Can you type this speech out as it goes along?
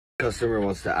Customer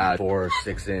wants to add 4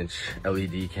 6-inch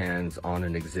LED cans on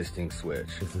an existing switch.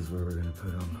 This is where we're gonna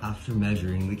put them. After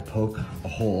measuring, we poke a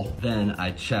hole. Then I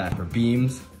check for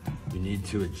beams. You need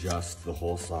to adjust the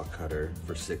hole saw cutter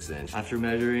for 6-inch. After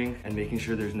measuring and making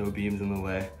sure there's no beams in the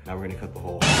way, now we're gonna cut the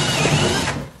hole.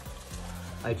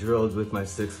 I drilled with my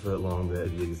 6-foot long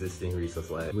bit the existing recess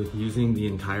light. With using the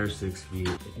entire 6 feet,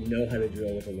 if you know how to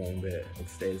drill with a long bit, it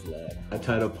stays low. I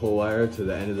tied a pull wire to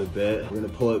the end of the bit. We're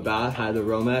gonna pull it back, tie the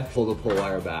Romex, pull the pull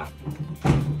wire back.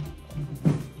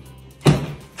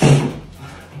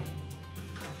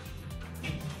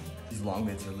 These long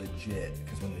bits are legit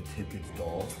because when the tip gets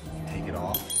dull, you take it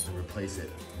off and replace it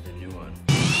with a new one.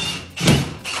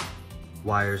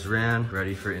 Wires ran,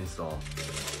 ready for install.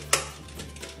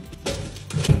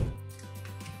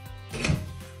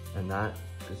 And that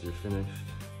is your finished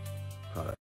product.